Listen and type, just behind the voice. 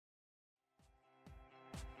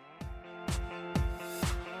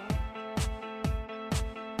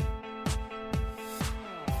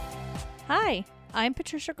Hi, I'm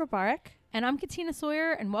Patricia Grabarek. And I'm Katina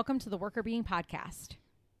Sawyer, and welcome to the Worker Being Podcast.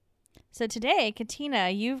 So today, Katina,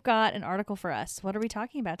 you've got an article for us. What are we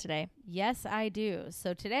talking about today? Yes, I do.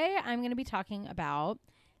 So today I'm going to be talking about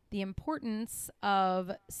the importance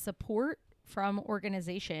of support from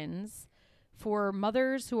organizations for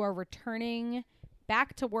mothers who are returning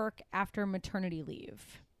back to work after maternity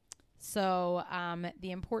leave. So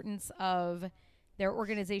the importance of their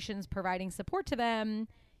organizations providing support to them,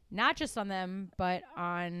 not just on them, but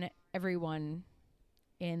on everyone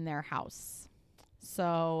in their house.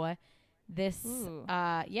 So this,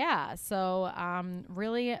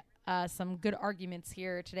 really some good arguments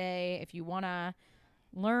here today. If you want to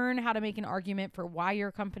learn how to make an argument for why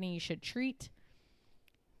your company should treat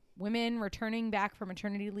women returning back from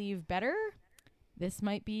maternity leave better, this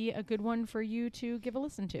might be a good one for you to give a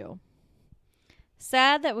listen to.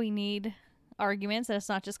 Sad that we need arguments and it's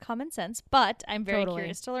not just common sense, but I'm very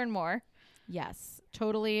curious to learn more. Yes,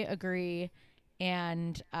 totally agree,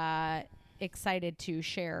 and excited to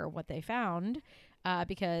share what they found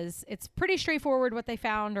because it's pretty straightforward what they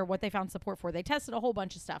found or what they found support for. They tested a whole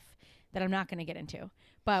bunch of stuff that I'm not going to get into,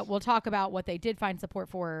 but we'll talk about what they did find support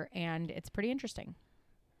for, and it's pretty interesting.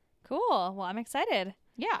 Cool. Well, I'm excited.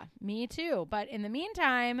 Yeah, me too. But in the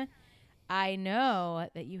meantime, I know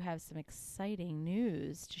that you have some exciting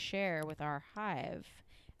news to share with our hive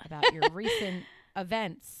about your recent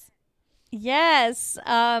events. Yes.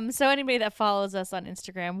 So anybody that follows us on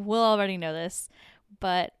Instagram will already know this,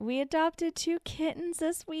 but we adopted 2 kittens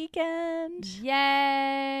this weekend. Yay!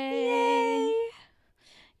 Yay!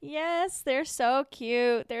 Yes, they're so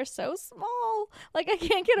cute. They're so small. Like, I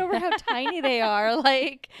can't get over how tiny they are.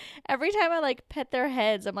 Like, every time I like pet their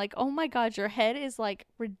heads, I'm like, oh my God, your head is like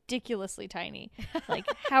ridiculously tiny. Like,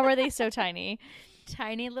 how are they so tiny?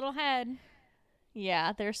 Tiny little head.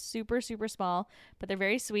 Yeah, they're super, super small, but they're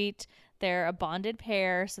very sweet. They're a bonded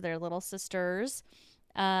pair, so they're little sisters.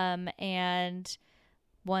 And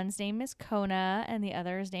one's name is Kona, and the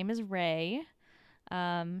other's name is Ray.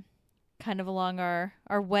 Kind of along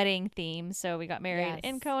our wedding theme. So we got married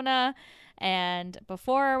in Kona, and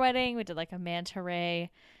before our wedding, we did like a manta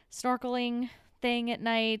ray snorkeling thing at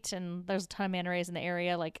night, and there's a ton of manta rays in the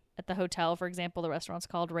area. Like at the hotel, for example, the restaurant's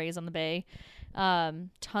called Rays on the Bay.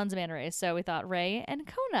 Tons of manta rays. So we thought Ray and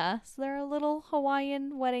Kona. So they're little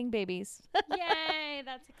Hawaiian wedding babies. Yay,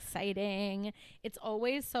 that's exciting. It's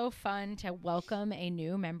always so fun to welcome a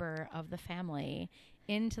new member of the family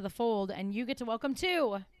into the fold, and you get to welcome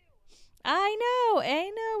 2. I know.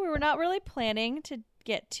 We were not really planning to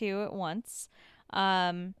get 2 at once.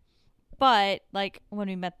 But like when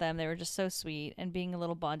we met them, they were just so sweet, and being a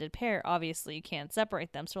little bonded pair, obviously you can't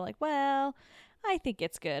separate them. So we're like, well, I think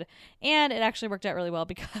it's good. And it actually worked out really well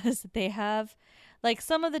because they have like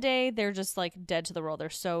some of the day they're just like dead to the world. They're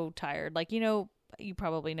so tired. Like, you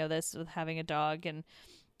probably know this with having a dog and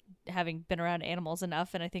having been around animals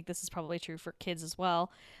enough. And I think this is probably true for kids as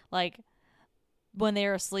well. Like, when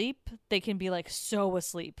they're asleep, they can be like so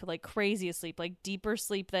asleep, like crazy asleep, like deeper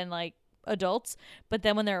sleep than like adults. But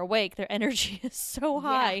then when they're awake, their energy is so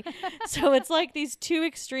high. Yeah. So it's like these 2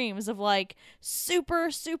 extremes of like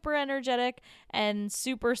super, super energetic and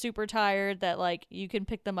super, super tired that like you can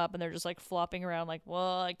pick them up and they're just like flopping around like,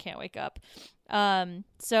 well, I can't wake up.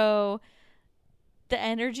 So the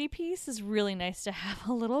energy piece is really nice to have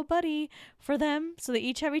a little buddy for them. So they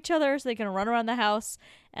each have each other so they can run around the house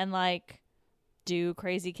and like do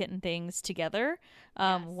crazy kitten things together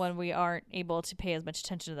when we aren't able to pay as much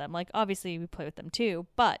attention to them. Like, obviously we play with them too,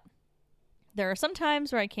 but there are some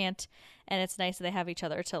times where I can't, and it's nice that they have each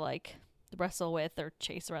other to like wrestle with or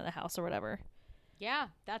chase around the house or whatever. Yeah,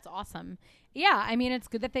 that's awesome. Yeah, I mean, it's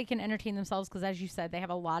good that they can entertain themselves because, as you said, they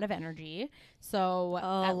have a lot of energy. So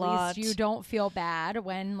at least you don't feel bad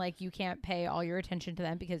when, like, you can't pay all your attention to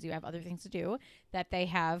them because you have other things to do, that they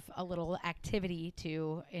have a little activity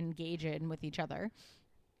to engage in with each other.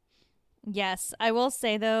 Yes, I will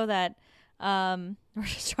say, though, that we're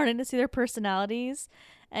starting to see their personalities,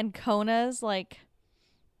 and Kona's, like,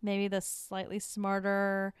 maybe the slightly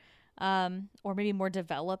smarter or maybe more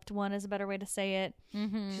developed one is a better way to say it.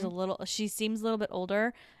 Mm-hmm. She seems a little bit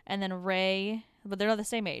older, and then Ray, but they're not the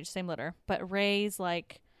same age, same litter, but Ray's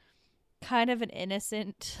like kind of an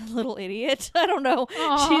innocent little idiot. I don't know.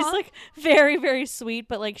 Aww. She's like very, very sweet,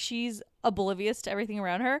 but like she's oblivious to everything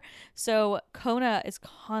around her. So Kona is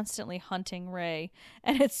constantly hunting Ray,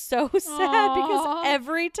 and it's so sad because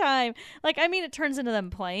every time, like, I mean, it turns into them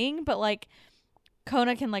playing, but like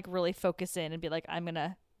Kona can like really focus in and be like, I'm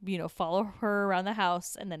gonna follow her around the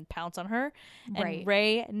house and then pounce on her. And Right.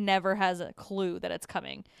 Ray never has a clue that it's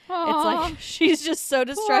coming. Aw, It's like she's just so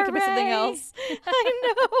distracted by something Ray. else.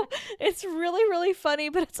 I know. It's really, really funny,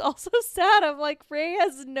 but it's also sad. I'm like, Ray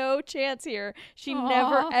has no chance here. She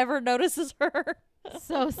never, Aw. ever notices her.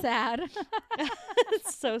 so sad.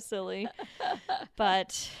 It's so silly.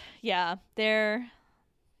 But yeah, they're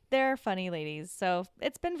funny ladies. So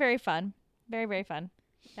it's been very fun. Very, very fun.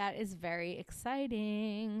 That is very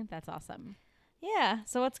exciting. That's awesome. Yeah.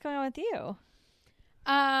 So what's going on with you?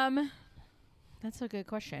 That's a good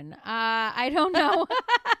question. I don't know.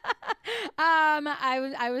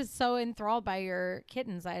 I was so enthralled by your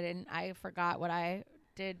kittens. I forgot what I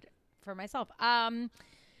did for myself.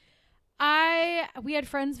 We had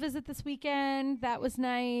friends visit this weekend. That was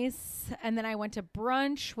nice. And then I went to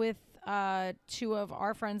brunch with two of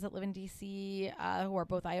our friends that live in DC, who are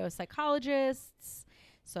both IO psychologists.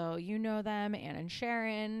 So you know them, Anne and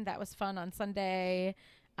Sharon. That was fun on Sunday.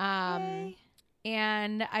 Yay.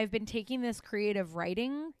 And I've been taking this creative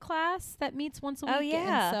writing class that meets once a week. Oh,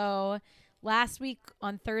 yeah. And so last week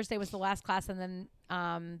on Thursday was the last class, and then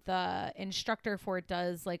the instructor for it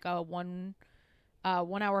does like a 1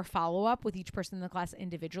 hour follow up with each person in the class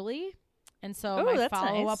individually. And so Ooh, my that's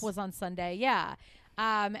follow nice. up was on Sunday. Yeah.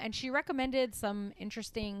 And she recommended some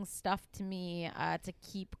interesting stuff to me to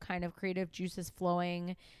keep kind of creative juices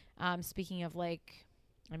flowing. Speaking of like,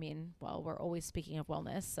 I mean, well, we're always speaking of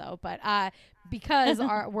wellness. So, but because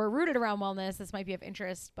we're rooted around wellness, this might be of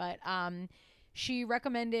interest. But she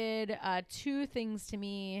recommended 2 things to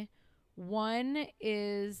me. One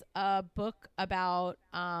is a book about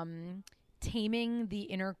taming the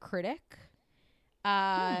inner critic,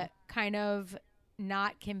 kind of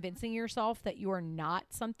not convincing yourself that you are not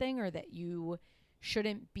something or that you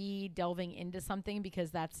shouldn't be delving into something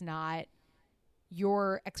because that's not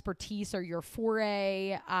your expertise or your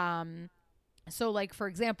foray. So like, for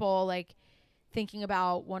example, like thinking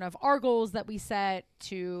about one of our goals that we set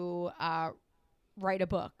to write a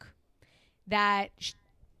book that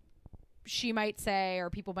she might say,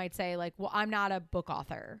 or people might say like, well, I'm not a book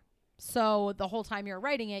author. So the whole time you're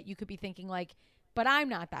writing it, you could be thinking like, but I'm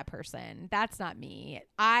not that person. That's not me.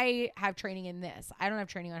 I have training in this. I don't have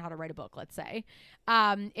training on how to write a book, let's say.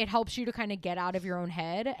 It helps you to kind of get out of your own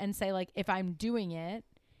head and say like, if I'm doing it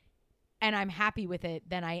and I'm happy with it,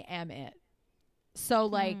 then I am it. So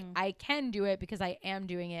like I can do it because I am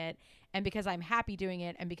doing it, and because I'm happy doing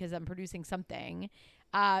it, and because I'm producing something,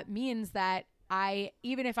 means that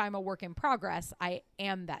even if I'm a work in progress, I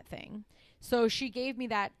am that thing. So she gave me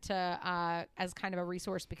that to as kind of a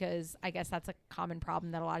resource, because I guess that's a common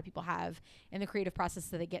problem that a lot of people have in the creative process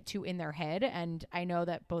that they get to in their head. And I know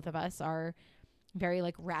that both of us are very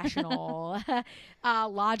like rational,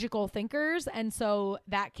 logical thinkers. And so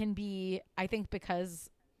that can be, I think, because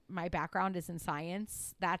my background is in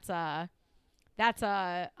science, that's I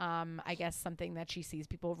guess something that she sees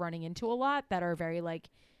people running into a lot that are very like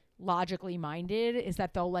logically minded, is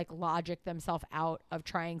that they'll like logic themselves out of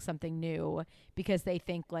trying something new because they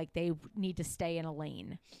think like they need to stay in a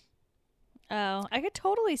lane. Oh, I could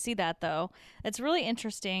totally see that though. It's really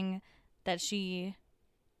interesting that she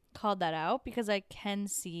called that out, because I can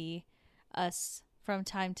see us from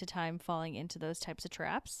time to time falling into those types of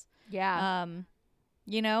traps. Yeah.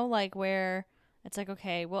 Like where it's like,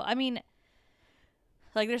 okay, well, I mean,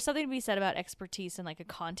 like there's something to be said about expertise in like a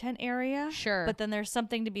content area. Sure. But then there's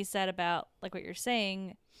something to be said about like what you're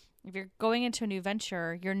saying. If you're going into a new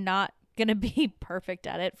venture, you're not going to be perfect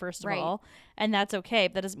at it, first of Right. all. And that's okay.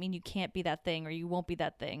 But that doesn't mean you can't be that thing or you won't be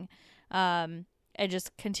that thing. And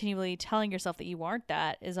just continually telling yourself that you aren't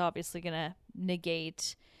that is obviously going to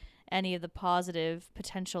negate any of the positive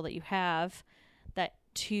potential that you have that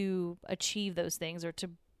to achieve those things or to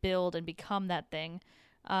build and become that thing.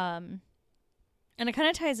 And it kind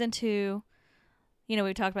of ties into,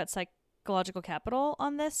 we've talked about psychological capital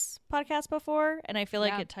on this podcast before, and I feel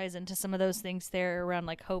like Yeah. it ties into some of those things there around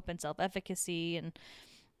like hope and self-efficacy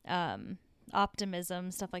and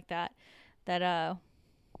optimism, stuff like that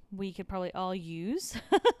we could probably all use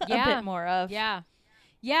a bit more of. Yeah.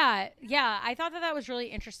 I thought that was really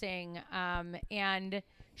interesting. And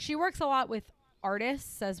she works a lot with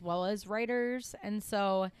artists as well as writers. And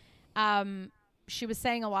so she was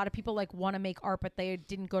saying a lot of people like want to make art, but they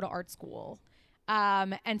didn't go to art school.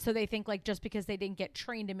 And so they think like just because they didn't get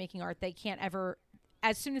trained in making art, they can't ever,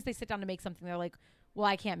 as soon as they sit down to make something, they're like, well,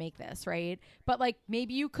 I can't make this, right? But like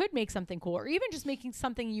maybe you could make something cool, or even just making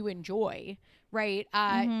something you enjoy, right?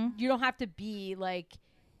 You don't have to be like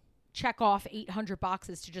check off 800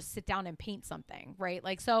 boxes to just sit down and paint something, right?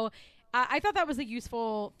 Like, so I thought that was a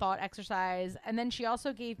useful thought exercise. And then she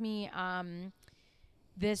also gave me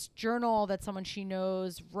this journal that someone she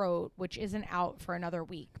knows wrote, which isn't out for another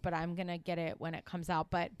week, but I'm going to get it when it comes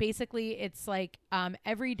out. But basically it's like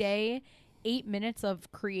every day, 8 minutes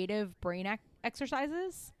of creative brain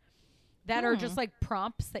exercises that are just like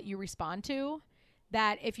prompts that you respond to,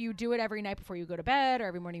 that if you do it every night before you go to bed or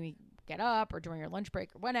every morning you get up or during your lunch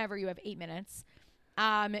break or whenever, you have 8 minutes.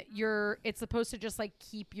 It's supposed to just like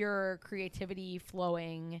keep your creativity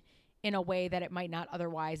flowing in a way that it might not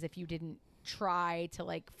otherwise if you didn't try to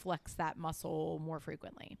like flex that muscle more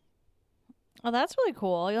frequently. Oh, that's really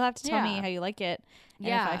cool. You'll have to tell me how you like it and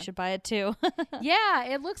if I should buy it too. Yeah,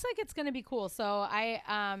 it looks like it's going to be cool. So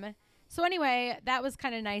so anyway, that was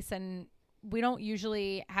kind of nice, and we don't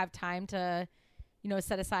usually have time to,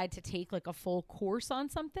 set aside to take like a full course on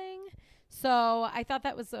something. So I thought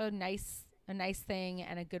that was a nice thing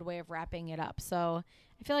and a good way of wrapping it up. So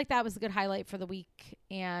I feel like that was a good highlight for the week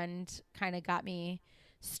and kind of got me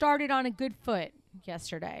started on a good foot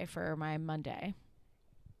yesterday for my Monday.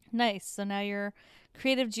 Nice. So now your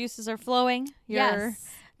creative juices are flowing. You're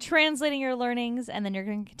translating your learnings, and then you're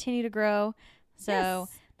going to continue to grow. So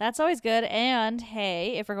that's always good. And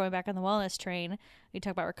hey, if we're going back on the wellness train, we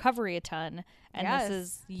talk about recovery a ton. And this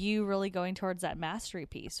is you really going towards that mastery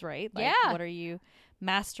piece, right? Like, what are you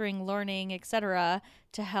mastering, learning, etc.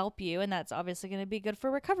 to help you? And that's obviously going to be good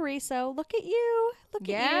for recovery. So look at you. Look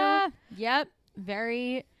at you. Yep.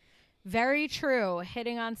 Very, very true.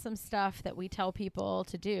 Hitting on some stuff that we tell people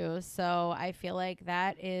to do. So I feel like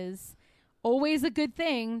that is always a good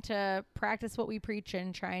thing, to practice what we preach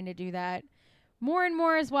and trying to do that more and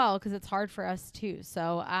more as well, because it's hard for us too.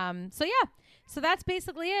 So so that's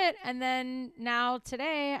basically it. And then now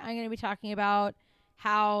today I'm going to be talking about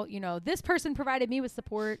how, this person provided me with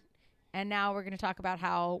support, and now we're going to talk about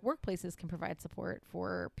how workplaces can provide support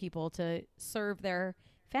for people to serve their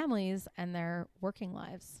families and their working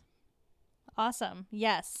lives. Awesome.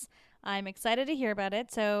 Yes. I'm excited to hear about it.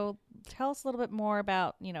 So tell us a little bit more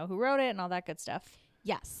about, who wrote it and all that good stuff.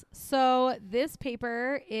 Yes. So this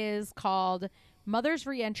paper is called Mother's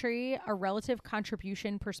Reentry, a Relative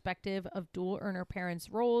Contribution Perspective of Dual Earner Parents'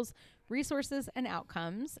 Roles, Resources, and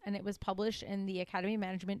Outcomes. And it was published in the Academy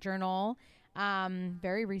Management Journal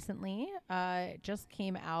very recently. It just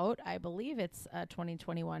came out. I believe it's a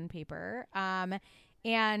 2021 paper.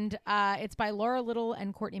 And it's by Laura Little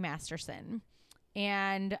and Courtney Masterson.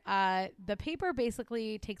 And the paper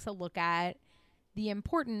basically takes a look at the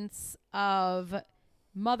importance of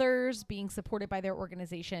mothers being supported by their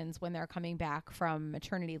organizations when they're coming back from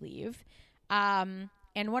maternity leave. And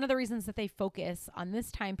one of the reasons that they focus on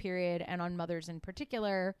this time period and on mothers in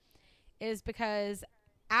particular is because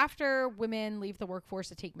after women leave the workforce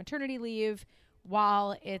to take maternity leave,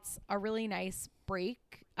 while it's a really nice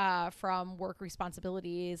break from work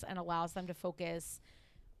responsibilities and allows them to focus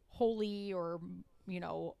wholly or,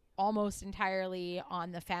 almost entirely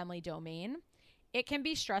on the family domain, it can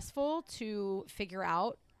be stressful to figure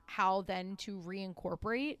out how then to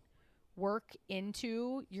reincorporate work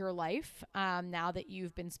into your life. Now that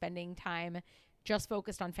you've been spending time just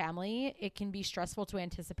focused on family, it can be stressful to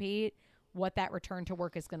anticipate what that return to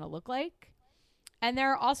work is going to look like. And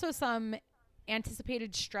there are also some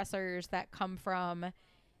anticipated stressors that come from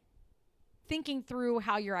thinking through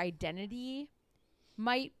how your identity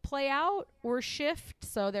might play out or shift.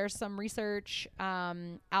 So there's some research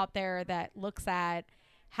out there that looks at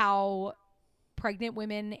how pregnant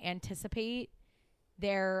women anticipate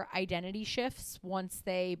their identity shifts once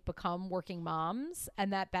they become working moms,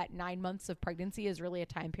 and that 9 months of pregnancy is really a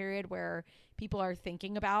time period where people are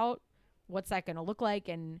thinking about what's that going to look like,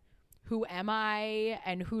 and who am I,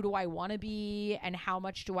 and who do I want to be, and how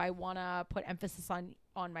much do I want to put emphasis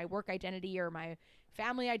on my work identity or my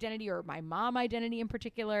family identity or my mom identity in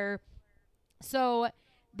particular. So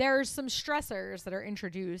there's some stressors that are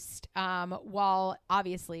introduced while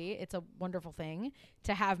obviously it's a wonderful thing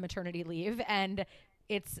to have maternity leave, and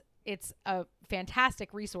it's a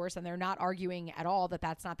fantastic resource, and they're not arguing at all that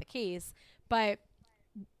that's not the case. But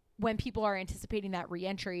when people are anticipating that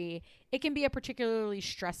reentry, it can be a particularly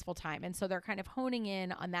stressful time. And so they're kind of honing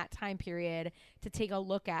in on that time period to take a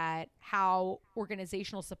look at how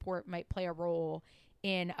organizational support might play a role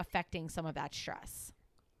in affecting some of that stress.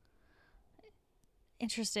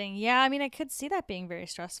 Interesting. Yeah, I mean, I could see that being very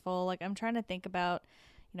stressful. Like, I'm trying to think about,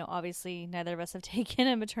 obviously neither of us have taken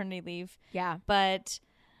a maternity leave. Yeah. But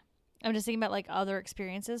I'm just thinking about like other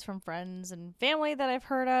experiences from friends and family that I've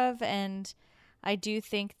heard of. And I do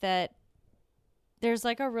think that there's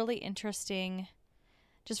like a really interesting,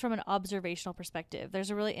 just from an observational perspective, there's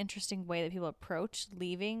a really interesting way that people approach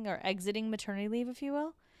leaving or exiting maternity leave, if you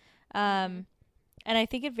will. And I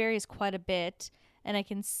think it varies quite a bit. And I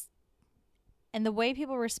can And the way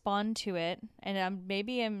people respond to it, and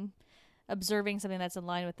maybe I'm observing something that's in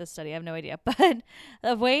line with this study, I have no idea, but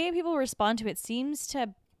the way people respond to it seems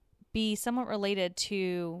to be somewhat related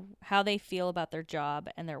to how they feel about their job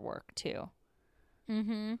and their work too.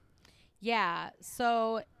 Mm-hmm. Yeah.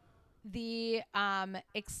 So the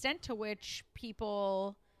extent to which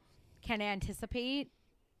people can anticipate,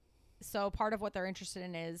 so part of what they're interested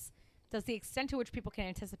in is, does the extent to which people can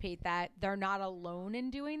anticipate that they're not alone in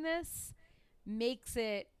doing this makes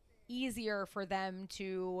it easier for them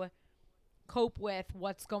to cope with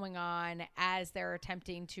what's going on as they're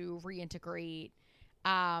attempting to reintegrate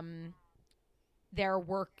their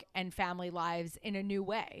work and family lives in a new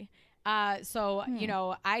way. You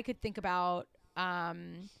know, I could think about,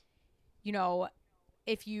 you know,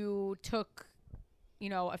 if you took, you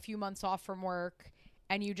know, a few months off from work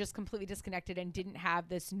and you just completely disconnected and didn't have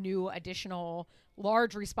this new additional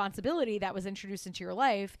large responsibility that was introduced into your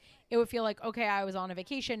life, it would feel like, okay, I was on a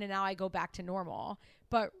vacation and now I go back to normal.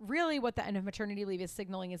 But really what the end of maternity leave is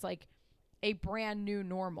signaling is like a brand new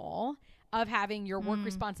normal of having your work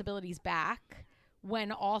responsibilities back,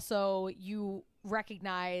 when also you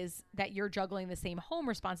recognize that you're juggling the same home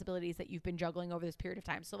responsibilities that you've been juggling over this period of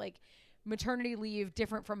time. So like maternity leave,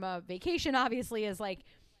 different from a vacation, obviously, is like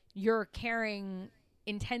you're caring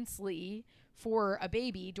intensely for a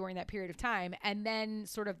baby during that period of time. And then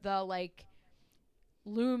sort of the like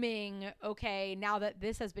looming, okay, now that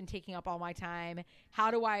this has been taking up all my time, how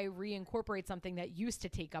do I reincorporate something that used to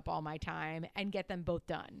take up all my time and get them both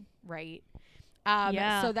done, right?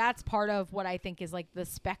 So that's part of what I think is like the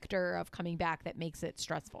specter of coming back that makes it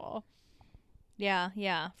stressful.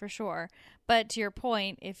 Yeah, for sure. But to your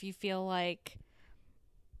point, if you feel like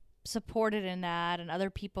supported in that and other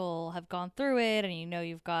people have gone through it and you know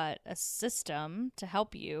you've got a system to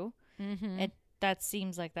help you, that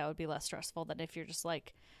seems like that would be less stressful than if you're just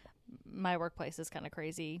like, my workplace is kind of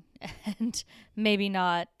crazy and maybe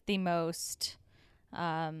not the most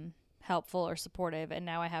helpful or supportive, and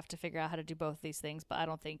now I have to figure out how to do both of these things, but I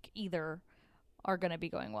don't think either are going to be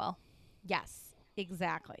going well. Yes,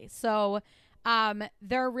 exactly. So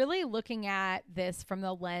they're really looking at this from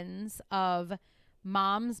the lens of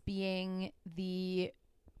moms being the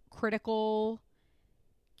critical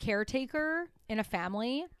caretaker in a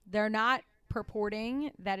family. They're not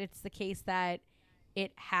purporting that it's the case that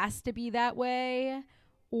it has to be that way,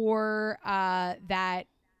 or that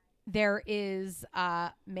there is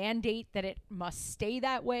a mandate that it must stay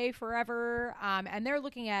that way forever. And they're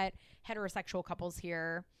looking at heterosexual couples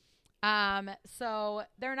here. So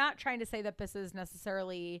they're not trying to say that this is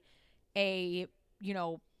necessarily a, you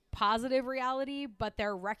know, positive reality, but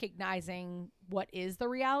they're recognizing what is the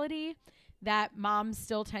reality, that moms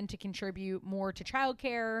still tend to contribute more to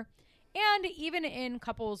childcare. And even in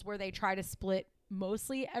couples where they try to split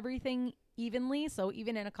mostly everything evenly, so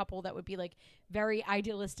even in a couple that would be like very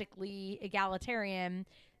idealistically egalitarian,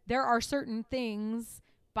 there are certain things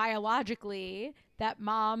biologically that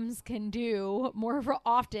moms can do more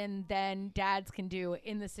often than dads can do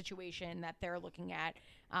in the situation that they're looking at,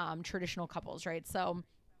 traditional couples, right? So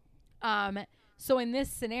in this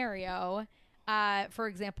scenario, for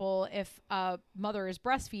example, if a mother is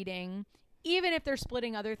breastfeeding, even if they're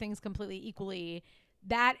splitting other things completely equally,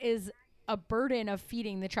 that is a burden of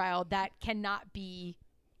feeding the child that cannot be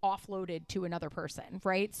offloaded to another person,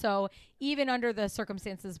 right? So even under the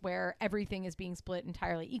circumstances where everything is being split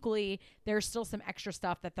entirely equally, there's still some extra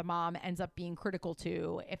stuff that the mom ends up being critical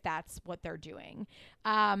to if that's what they're doing.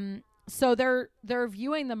 So they're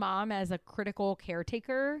viewing the mom as a critical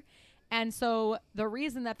caretaker. And so the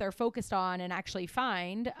reason that they're focused on and actually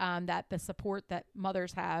find that the support that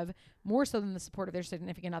mothers have, more so than the support of their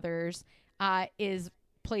significant others,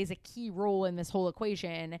 plays a key role in this whole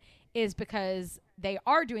equation, is because they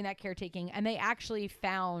are doing that caretaking. And they actually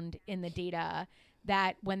found in the data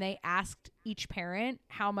that when they asked each parent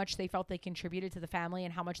how much they felt they contributed to the family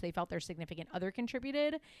and how much they felt their significant other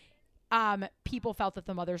contributed, people felt that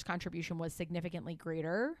the mother's contribution was significantly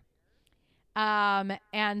greater.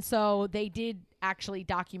 And so they did actually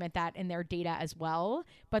document that in their data as well,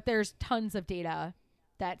 but there's tons of data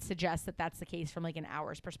that suggests that that's the case from like an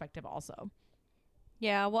hours perspective also.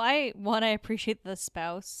 Yeah, well, I appreciate the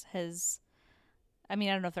spouse has, I mean,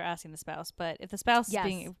 I don't know if they're asking the spouse, but if the spouse is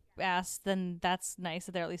being asked, then that's nice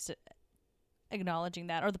that they're at least acknowledging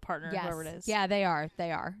that, or the partner, whoever it is. Yeah, they are.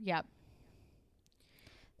 Yep.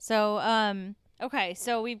 So, okay,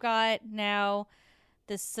 so we've got now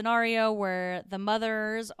this scenario where the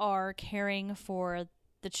mothers are caring for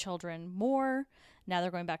the children more. Now they're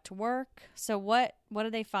going back to work. So what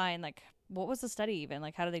did they find? Like, what was the study even?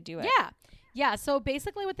 Like, how do they do it? Yeah, so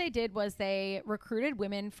basically what they did was they recruited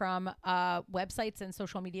women from websites and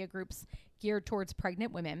social media groups geared towards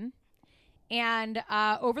pregnant women. And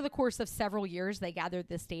over the course of several years, they gathered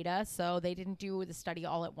this data. So they didn't do the study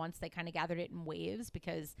all at once. They kind of gathered it in waves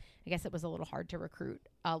because I guess it was a little hard to recruit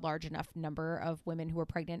a large enough number of women who were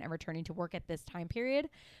pregnant and returning to work at this time period.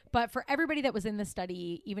 But for everybody that was in the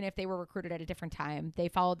study, even if they were recruited at a different time, they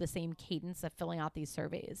followed the same cadence of filling out these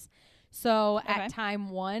surveys. So at time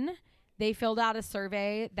 1, they filled out a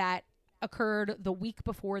survey that occurred the week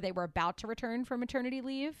before they were about to return from maternity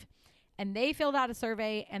leave. And they filled out a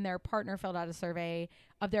survey and their partner filled out a survey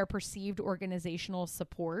of their perceived organizational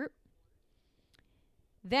support.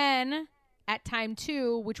 Then at time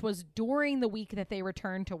 2, which was during the week that they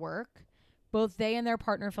returned to work, both they and their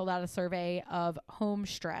partner filled out a survey of home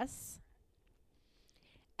stress.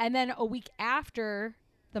 And then a week after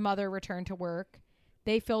the mother returned to work,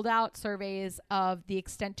 they filled out surveys of the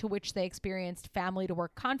extent to which they experienced family to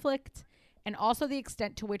work conflict, and also the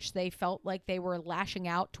extent to which they felt like they were lashing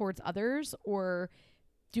out towards others or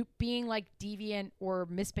being like deviant or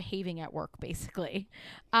misbehaving at work, basically.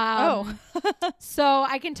 So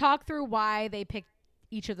I can talk through why they picked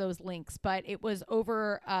each of those links, but it was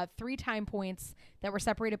over 3 time points that were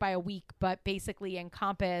separated by a week, but basically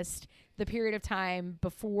encompassed the period of time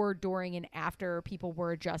before, during, and after people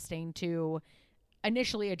were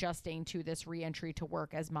initially adjusting to this reentry to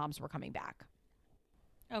work as moms were coming back.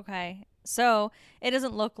 Okay. So it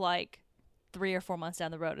doesn't look like 3 or 4 months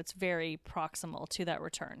down the road. It's very proximal to that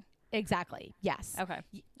return. Exactly. Yes. Okay.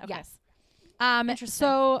 Yes. Interesting.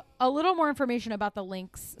 So a little more information about the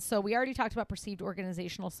links. So we already talked about perceived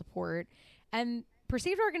organizational support, and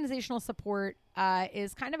perceived organizational support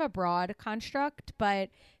is kind of a broad construct,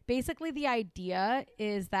 but basically the idea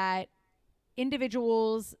is that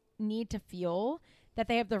individuals need to feel that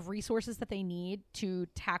they have the resources that they need to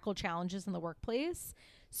tackle challenges in the workplace.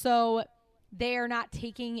 So they are not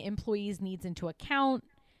taking employees' needs into account.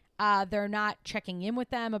 They're not checking in with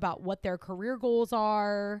them about what their career goals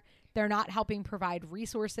are. They're not helping provide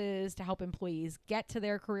resources to help employees get to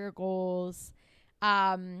their career goals.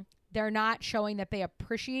 They're not showing that they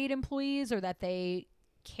appreciate employees or that they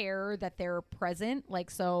care that they're present. Like,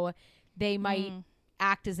 so they might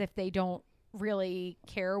act as if they don't really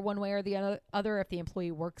care one way or the other if the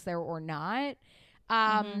employee works there or not.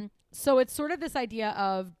 So it's sort of this idea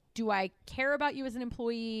of, do I care about you as an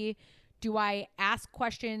employee? Do I ask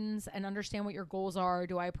questions and understand what your goals are?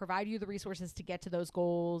 Do I provide you the resources to get to those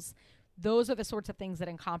goals? Those are the sorts of things that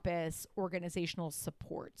encompass organizational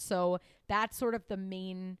support. So that's sort of the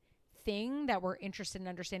main thing that we're interested in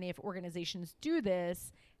understanding. If organizations do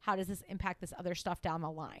this, how does this impact this other stuff down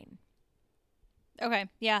the line? Okay.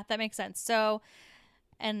 Yeah, that makes sense. So,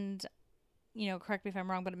 and, correct me if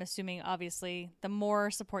I'm wrong, but I'm assuming obviously the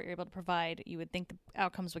more support you're able to provide, you would think the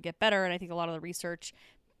outcomes would get better. And I think a lot of the research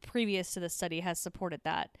previous to the study has supported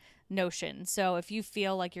that notion. So if you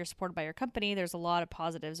feel like you're supported by your company, there's a lot of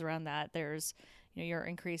positives around that. There's, your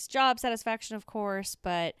increased job satisfaction, of course,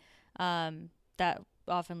 but that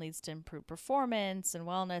often leads to improved performance and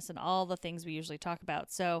wellness and all the things we usually talk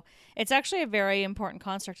about. So it's actually a very important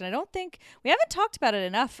construct. And I don't think we haven't talked about it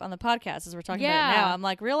enough on the podcast as we're talking about it now. I'm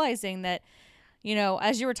like realizing that,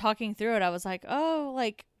 as you were talking through it, I was like, oh,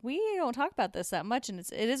 like we don't talk about this that much. And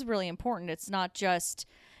it is really important. It's not just,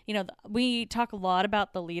 we talk a lot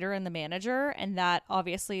about the leader and the manager, and that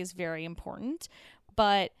obviously is very important.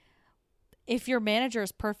 But if your manager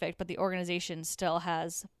is perfect, but the organization still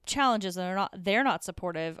has challenges and they're not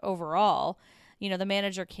supportive overall, the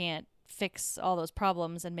manager can't fix all those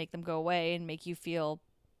problems and make them go away and make you feel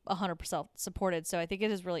 100% supported. So I think it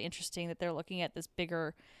is really interesting that they're looking at this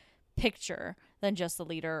bigger picture than just the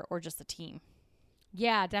leader or just the team.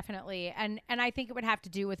 Yeah, definitely. And I think it would have to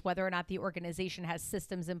do with whether or not the organization has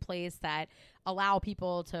systems in place that allow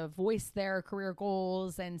people to voice their career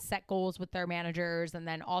goals and set goals with their managers. And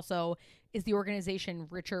then also, is the organization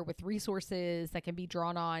richer with resources that can be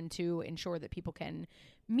drawn on to ensure that people can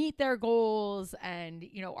meet their goals? And,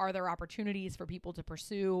 are there opportunities for people to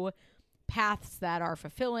pursue paths that are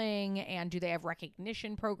fulfilling? And do they have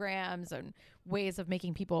recognition programs and ways of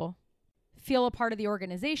making people feel a part of the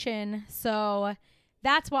organization? So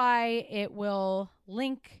that's why it will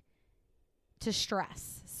link to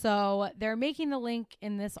stress. So they're making the link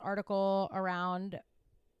in this article around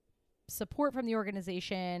support from the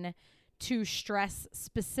organization to stress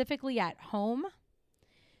specifically at home.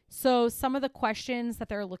 So some of the questions that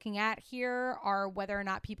they're looking at here are whether or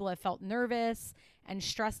not people have felt nervous and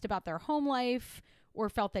stressed about their home life, or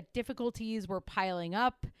felt that difficulties were piling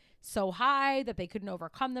up so high that they couldn't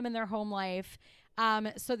overcome them in their home life.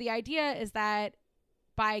 So the idea is that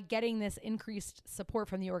by getting this increased support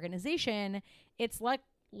from the organization, it's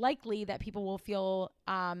likely that people will feel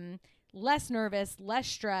less nervous, less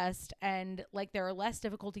stressed, and like there are less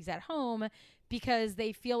difficulties at home because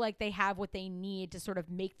they feel like they have what they need to sort of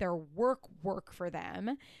make their work for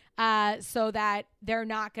them, so that they're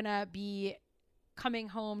not going to be coming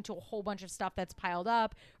home to a whole bunch of stuff that's piled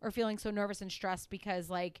up or feeling so nervous and stressed because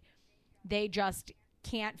like they just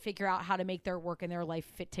can't figure out how to make their work and their life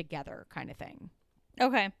fit together kind of thing.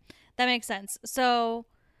 Okay. That makes sense. So,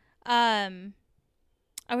 I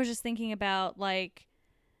was just thinking about like,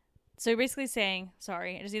 so you're basically saying,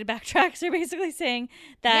 sorry, I just need to backtrack. So you're basically saying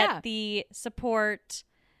that the support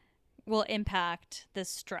will impact the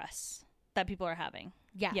stress that people are having.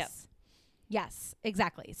 Yes. Yep. Yes,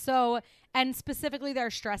 exactly. So, and specifically their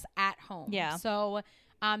stress at home. Yeah. So,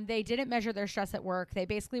 they didn't measure their stress at work. They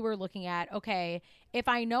basically were looking at, okay, if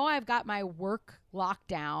I know I've got my work locked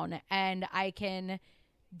down and I can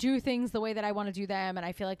do things the way that I want to do them, and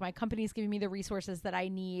I feel like my company's giving me the resources that I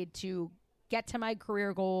need to get to my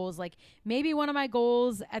career goals. Like maybe one of my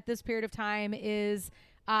goals at this period of time is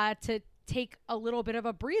to take a little bit of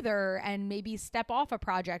a breather and maybe step off a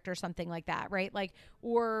project or something like that, right? Like,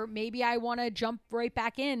 or maybe I want to jump right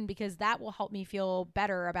back in because that will help me feel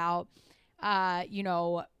better about,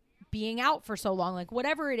 being out for so long. Like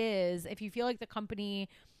whatever it is, if you feel like the company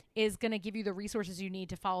is going to give you the resources you need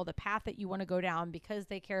to follow the path that you want to go down because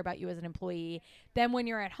they care about you as an employee, then when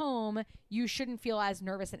you're at home, you shouldn't feel as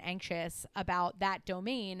nervous and anxious about that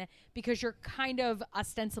domain because you're kind of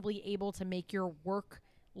ostensibly able to make your work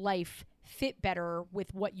life fit better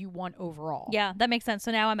with what you want overall. Yeah, that makes sense.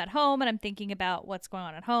 So now I'm at home and I'm thinking about what's going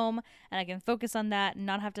on at home and I can focus on that and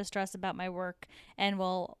not have to stress about my work, and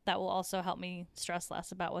that will also help me stress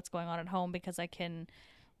less about what's going on at home because I can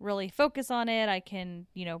really focus on it. I can,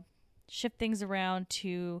 shift things around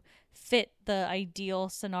to fit the ideal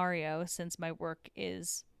scenario since my work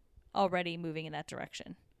is already moving in that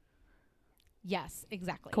direction. Yes,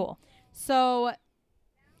 exactly. Cool. So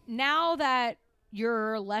now that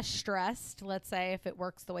you're less stressed, let's say if it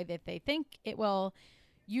works the way that they think it will,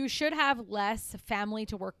 you should have less family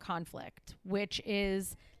to work conflict, which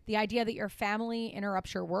is the idea that your family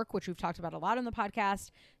interrupts your work, which we've talked about a lot on the podcast.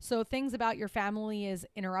 So things about your family is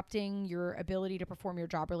interrupting your ability to perform your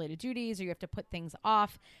job related duties, or you have to put things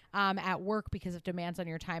off at work because of demands on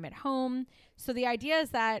your time at home. So the idea is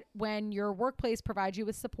that when your workplace provides you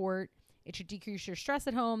with support, it should decrease your stress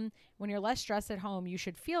at home. When you're less stressed at home, you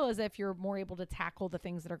should feel as if you're more able to tackle the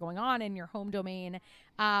things that are going on in your home domain,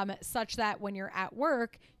 such that when you're at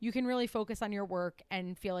work, you can really focus on your work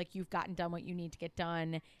and feel like you've gotten done what you need to get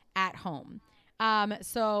done at home.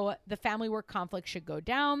 So the family work conflict should go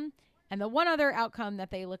down. And the one other outcome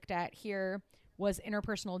that they looked at here was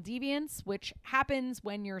interpersonal deviance, which happens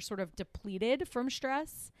when you're sort of depleted from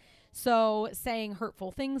stress. So saying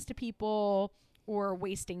hurtful things to people or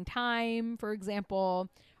wasting time, for example,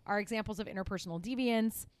 are examples of interpersonal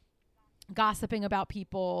deviance, gossiping about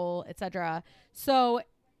people, etc. So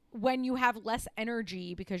when you have less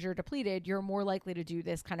energy because you're depleted, you're more likely to do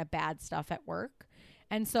this kind of bad stuff at work.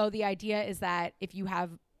 And so the idea is that if you have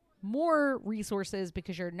more resources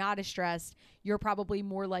because you're not as stressed, you're probably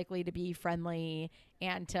more likely to be friendly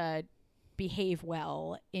and to behave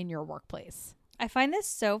well in your workplace. I find this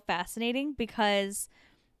so fascinating because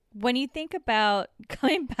when you think about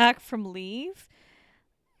coming back from leave,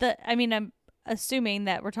 I'm assuming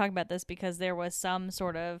that we're talking about this because there was some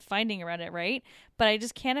sort of finding around it, right? But I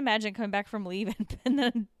just can't imagine coming back from leave and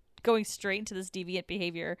then going straight into this deviant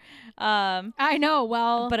behavior. I know.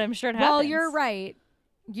 Well, but I'm sure it happens. Well, you're right.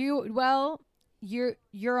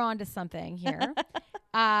 You're onto something here.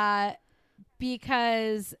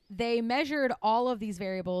 Because they measured all of these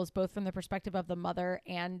variables, both from the perspective of the mother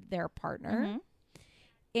and their partner. Mm-hmm.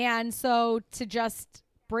 And so to just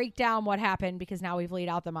break down what happened, because now we've laid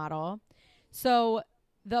out the model. So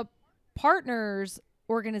the partner's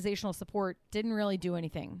organizational support didn't really do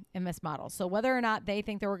anything in this model. So whether or not they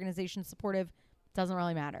think their organization's supportive doesn't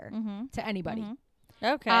really matter to anybody. Mm-hmm.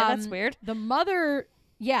 Okay, that's weird. The mother's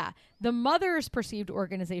perceived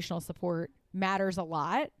organizational support matters a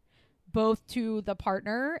lot, both to the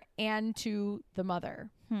partner and to the mother.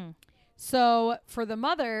 So for the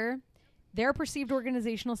mother, their perceived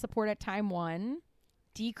organizational support at time one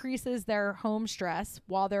decreases their home stress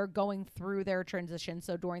while they're going through their transition.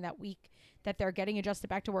 So during that week that they're getting adjusted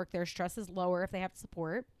back to work, their stress is lower if they have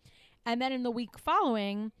support. And then in the week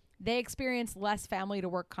following, they experience less family to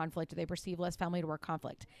work conflict. They perceive less family to work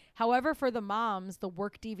conflict. However, for the moms, the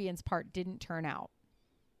work deviance part didn't turn out.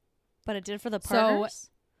 But it did for the partners?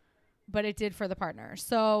 But it did for the partner.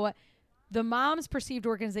 So the mom's perceived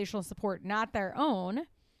organizational support, not their own,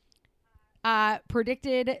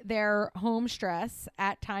 predicted their home stress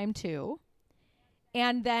at time 2.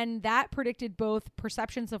 And then that predicted both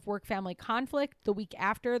perceptions of work-family conflict the week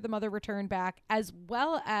after the mother returned back, as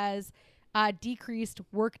well as decreased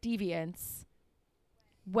work deviance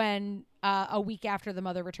when a week after the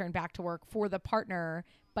mother returned back to work for the partner,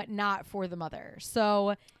 but not for the mother.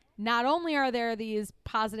 So not only are there these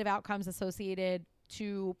positive outcomes associated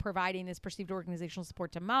to providing this perceived organizational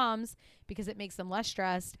support to moms because it makes them less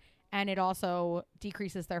stressed, and it also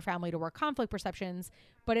decreases their family to work conflict perceptions,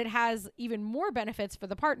 but it has even more benefits for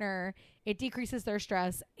the partner. It decreases their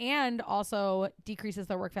stress and also decreases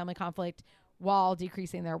their work family conflict while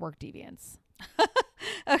decreasing their work deviance.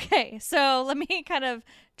 Okay, so let me kind of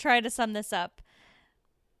try to sum this up.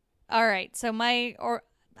 All right, so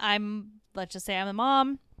let's just say I'm a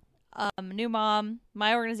mom, new mom.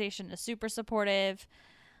 My organization is super supportive.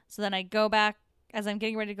 So then I go back, as I'm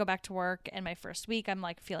getting ready to go back to work, and my first week, I'm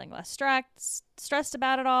like feeling less stressed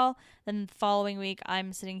about it all. Then the following week,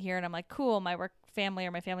 I'm sitting here and I'm like, cool, my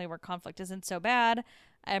family work conflict isn't so bad.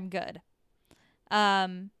 I'm good.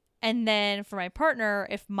 And then for my partner,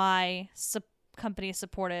 if my company is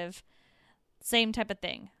supportive, same type of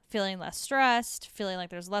thing, feeling less stressed, feeling like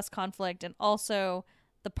there's less conflict, and also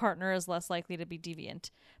the partner is less likely to be deviant.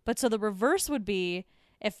 But so the reverse would be,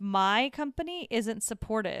 if my company isn't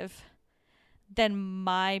supportive, then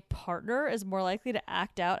my partner is more likely to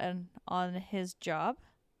act out on his job.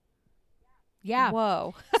 Yeah.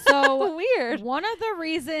 Whoa. So weird. One of the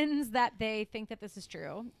reasons that they think that this is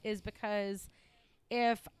true is because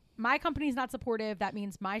if my company's not supportive, that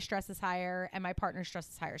means my stress is higher and my partner's stress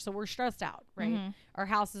is higher. So we're stressed out, right? Mm-hmm. Our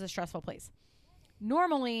house is a stressful place.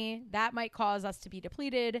 Normally, that might cause us to be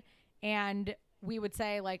depleted, and we would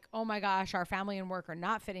say like, oh my gosh, our family and work are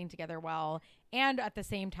not fitting together well. And at the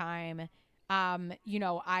same time,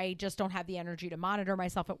 I just don't have the energy to monitor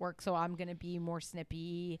myself at work. So I'm going to be more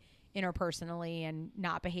snippy interpersonally and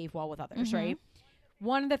not behave well with others. Mm-hmm. Right.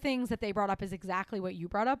 One of the things that they brought up is exactly what you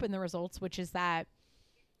brought up in the results, which is that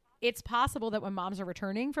it's possible that when moms are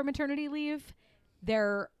returning from maternity leave,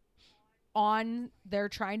 they're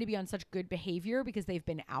trying to be on such good behavior because they've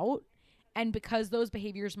been out, and because those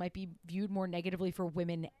behaviors might be viewed more negatively for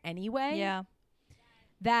women anyway. Yeah.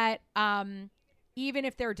 That, even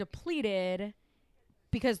if they're depleted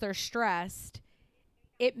because they're stressed,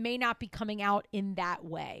 it may not be coming out in that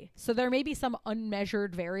way. So there may be some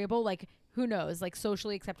unmeasured variable, like who knows, like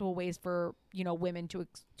socially acceptable ways for, women to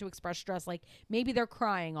express stress. Like maybe they're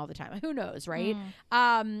crying all the time. Who knows, right?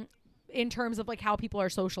 In terms of like how people are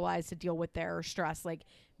socialized to deal with their stress, like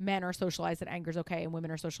men are socialized that anger is okay and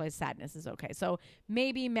women are socialized sadness is okay. So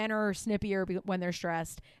maybe men are snippier when they're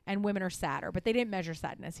stressed and women are sadder, but they didn't measure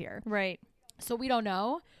sadness here. Right. So we don't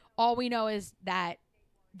know. All we know is that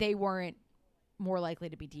they weren't more likely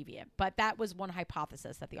to be deviant. But that was one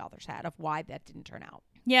hypothesis that the authors had of why that didn't turn out.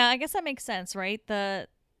 Yeah, I guess that makes sense, right? The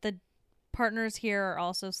partners here are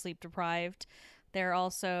also sleep deprived. They're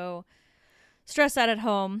also stressed out at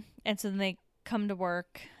home. And so then they come to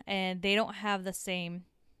work and they don't have the same,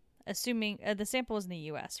 assuming the sample is in the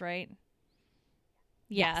US, right?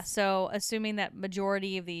 Yeah. Yes. So assuming that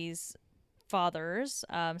majority of these fathers,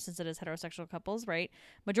 since it is heterosexual couples, right?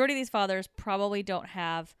 Majority of these fathers probably don't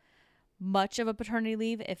have much of a paternity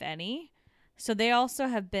leave, if any. So they also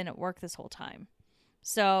have been at work this whole time.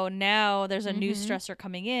 So now there's a new stressor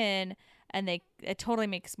coming in, and it totally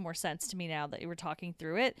makes more sense to me now that you were talking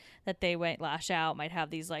through it, that they might lash out, might have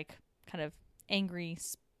these like kind of angry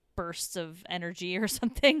bursts of energy or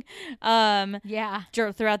something.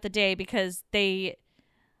 Throughout the day, because they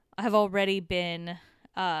have already been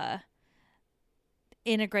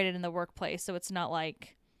integrated in the workplace. So it's not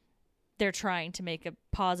like they're trying to make a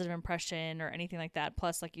positive impression or anything like that.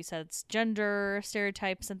 Plus, like you said, it's gender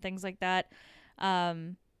stereotypes and things like that.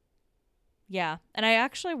 Yeah. And I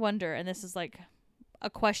actually wonder, and this is like a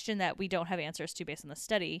question that we don't have answers to based on the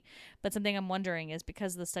study, but something I'm wondering is,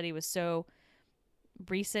 because the study was so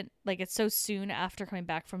recent, like it's so soon after coming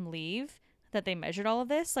back from leave that they measured all of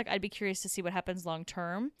this, like I'd be curious to see what happens long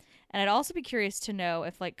term. And I'd also be curious to know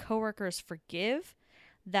if like coworkers forgive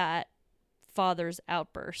that father's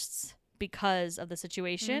outbursts because of the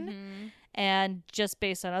situation. And just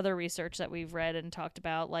based on other research that we've read and talked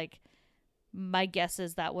about, like my guess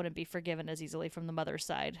is that wouldn't be forgiven as easily from the mother's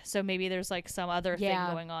side. So maybe there's like some other thing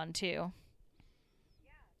going on too.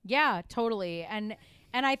 Yeah, totally. And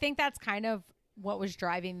I think that's kind of what was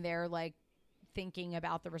driving their like thinking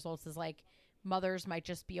about the results, is like mothers might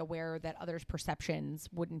just be aware that others' perceptions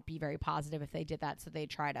wouldn't be very positive if they did that. So they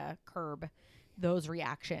try to curb those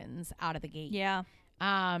reactions out of the gate. Yeah.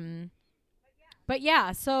 But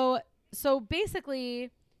yeah, so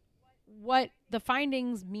basically what the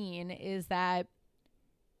findings mean is that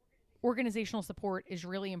organizational support is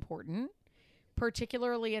really important,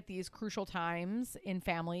 particularly at these crucial times in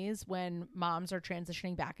families when moms are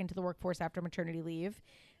transitioning back into the workforce after maternity leave.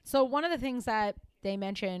 So one of the things that they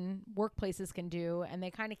mention workplaces can do, and they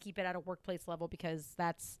kind of keep it at a workplace level because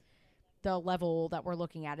that's the level that we're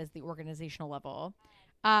looking at, is the organizational level,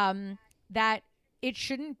 that it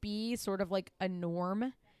shouldn't be sort of like a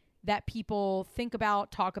norm that people think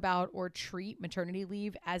about, talk about, or treat maternity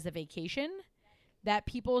leave as a vacation, that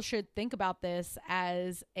people should think about this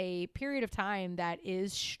as a period of time that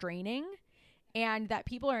is straining, and that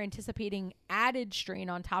people are anticipating added strain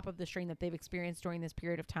on top of the strain that they've experienced during this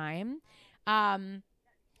period of time.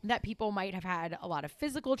 That people might have had a lot of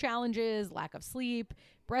physical challenges, lack of sleep,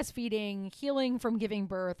 breastfeeding, healing from giving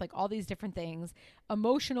birth, like all these different things,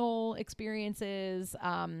 emotional experiences,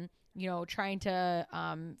 trying to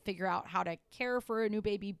figure out how to care for a new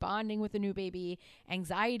baby, bonding with a new baby,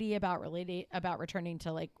 anxiety about returning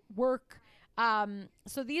to like work.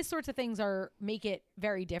 So these sorts of things make it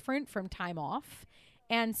very different from time off.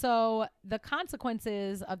 And so the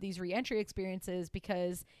consequences of these reentry experiences,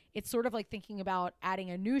 because it's sort of like thinking about adding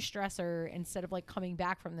a new stressor instead of like coming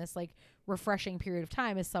back from this like refreshing period of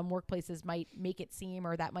time, as some workplaces might make it seem,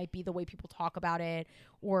 or that might be the way people talk about it,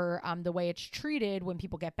 or the way it's treated when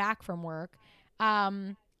people get back from work,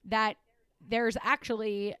 that there's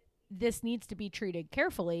actually, this needs to be treated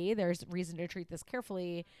carefully. There's reason to treat this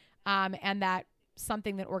carefully. And that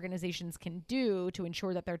something that organizations can do to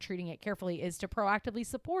ensure that they're treating it carefully is to proactively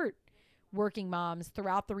support working moms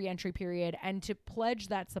throughout the reentry period, and to pledge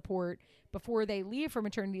that support before they leave for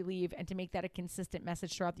maternity leave, and to make that a consistent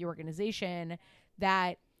message throughout the organization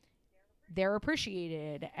that they're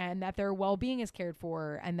appreciated, and that their well-being is cared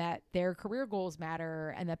for, and that their career goals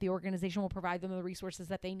matter, and that the organization will provide them the resources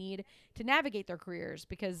that they need to navigate their careers.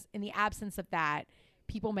 Because in the absence of that,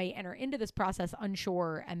 people may enter into this process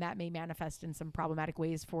unsure, and that may manifest in some problematic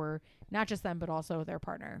ways for not just them, but also their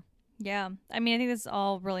partner. Yeah. I mean, I think this is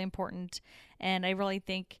all really important. And I really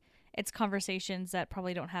think it's conversations that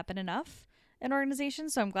probably don't happen enough in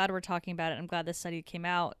organizations. So I'm glad we're talking about it. I'm glad this study came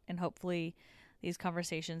out, and hopefully these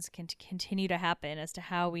conversations can continue to happen as to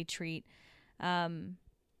how we treat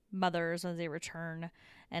mothers as they return,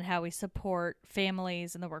 and how we support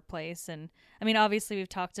families in the workplace. And I mean, obviously we've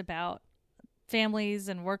talked about families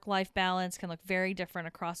and work-life balance can look very different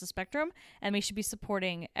across the spectrum, and we should be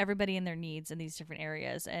supporting everybody in their needs in these different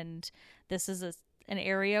areas. And this is an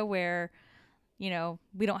area where, we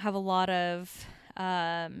don't have a lot of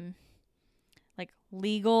like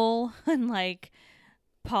legal and like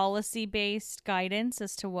policy-based guidance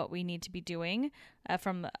as to what we need to be doing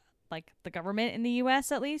from like the government in the US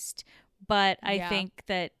at least. But I think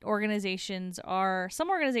that some organizations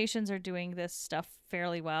are doing this stuff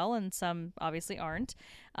fairly well, and some obviously aren't.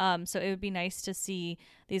 So it would be nice to see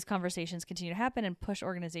these conversations continue to happen and push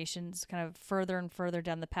organizations kind of further and further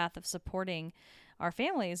down the path of supporting our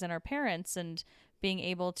families and our parents, and being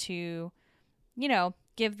able to,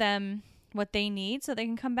 give them what they need so they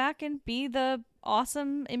can come back and be the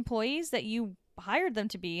awesome employees that you hired them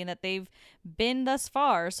to be, and that they've been thus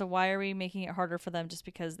far. So why are we making it harder for them just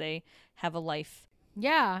because they have a life?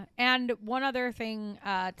 Yeah. And one other thing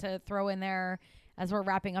to throw in there as we're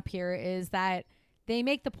wrapping up here is that they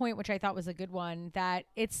make the point, which I thought was a good one, that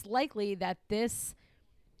it's likely that this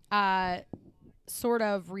sort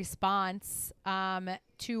of response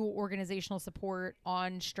to organizational support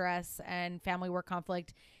on stress and family work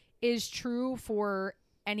conflict is true for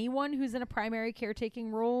anyone who's in a primary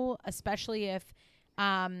caretaking role, especially if,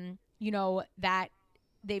 that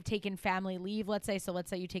they've taken family leave, let's say. So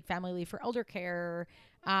let's say you take family leave for elder care,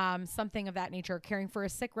 something of that nature, caring for a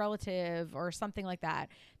sick relative or something like that,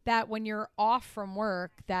 that when you're off from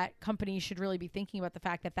work, that companies should really be thinking about the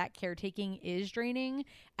fact that that caretaking is draining,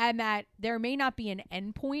 and that there may not be an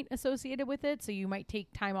endpoint associated with it. So you might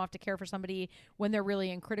take time off to care for somebody when they're really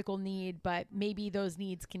in critical need, but maybe those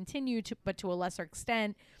needs continue but to a lesser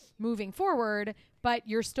extent moving forward, but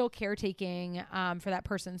you're still caretaking for that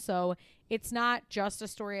person. So it's not just a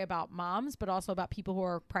story about moms, but also about people who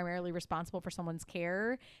are primarily responsible for someone's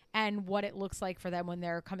care, and what it looks like for them when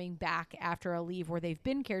they're coming back after a leave where they've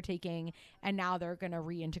been caretaking, and now they're going to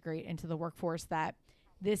reintegrate into the workforce, that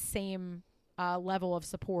this same level of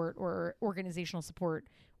support or organizational support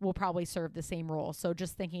will probably serve the same role. So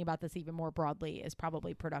just thinking about this even more broadly is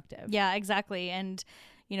probably productive. Yeah, exactly. And,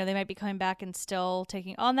 they might be coming back and still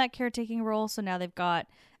taking on that caretaking role. So now they've got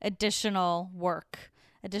additional work,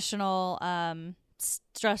 additional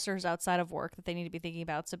stressors outside of work that they need to be thinking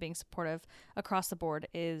about. So being supportive across the board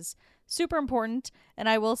is super important. And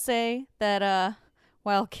I will say that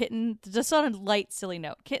while just on a light, silly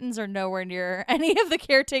note, kittens are nowhere near any of the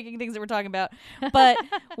caretaking things that we're talking about. But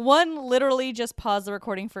one literally just paused the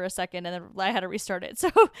recording for a second and then I had to restart it. So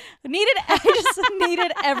I just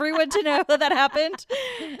needed everyone to know that happened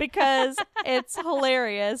because it's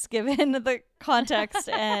hilarious given the context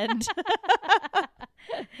and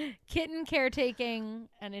kitten caretaking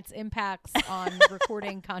and its impacts on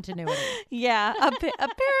recording continuity. Yeah,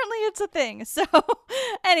 apparently it's a thing. So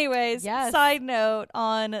anyways, yes. Side note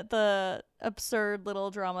on the absurd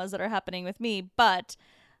little dramas that are happening with me, but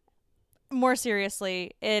more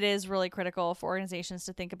seriously, it is really critical for organizations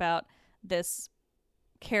to think about this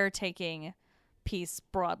caretaking piece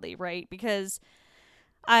broadly, right? Because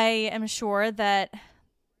I am sure that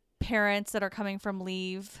parents that are coming from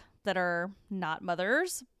leave that are not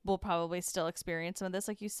mothers will probably still experience some of this,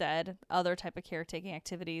 like you said, other type of caretaking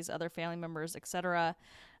activities, other family members, etc.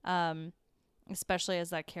 Especially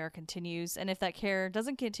as that care continues. And if that care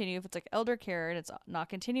doesn't continue, if it's like elder care and it's not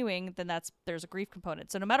continuing, then there's a grief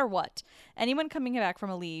component. So no matter what, anyone coming back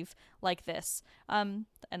from a leave like this, and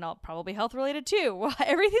all probably health related too,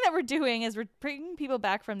 everything that we're doing is we're bringing people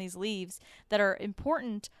back from these leaves that are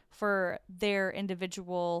important for their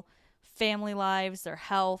individual family lives, their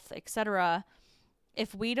health, etc.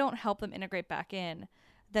 If we don't help them integrate back in,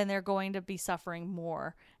 then they're going to be suffering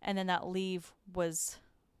more. And then that leave was,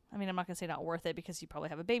 I'm not going to say not worth it because you probably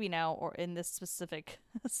have a baby now or in this specific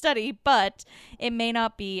study, but it may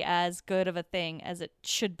not be as good of a thing as it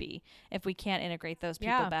should be if we can't integrate those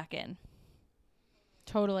people back in.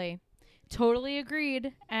 Totally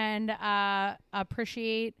agreed, and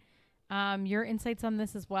appreciate your insights on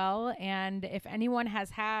this as well. And if anyone has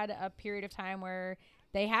had a period of time where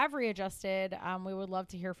they have readjusted, we would love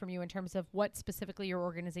to hear from you in terms of what specifically your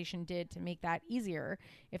organization did to make that easier,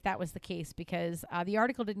 if that was the case, because the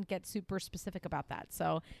article didn't get super specific about that.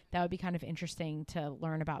 So that would be kind of interesting to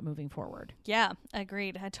learn about moving forward. Yeah,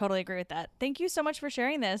 agreed. I totally agree with that. Thank you so much for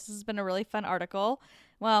sharing this. This has been a really fun article.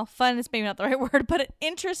 Well, fun is maybe not the right word, but an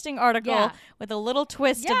interesting article with a little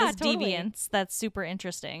twist of this deviance that's super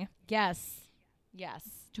interesting. Yes,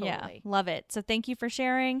 totally. Yeah, love it. So thank you for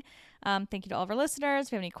sharing. Thank you to all of our listeners.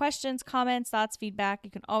 If you have any questions, comments, thoughts, feedback,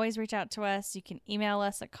 you can always reach out to us. You can email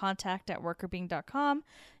us at contact@workerbeing.com.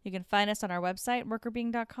 You can find us on our website,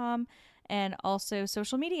 workerbeing.com, and also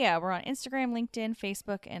social media. We're on Instagram, LinkedIn,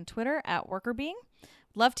 Facebook, and Twitter @workerbeing.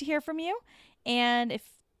 Love to hear from you. And if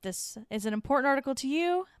this is an important article to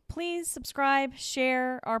you, please subscribe,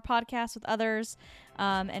 share our podcast with others,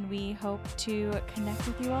 and we hope to connect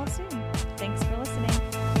with you all soon. Thanks for listening.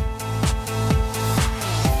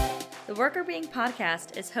 The Worker Being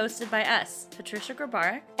podcast is hosted by us, Patricia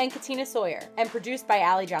Grabarek and Katina Sawyer, and produced by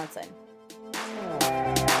Allie Johnson.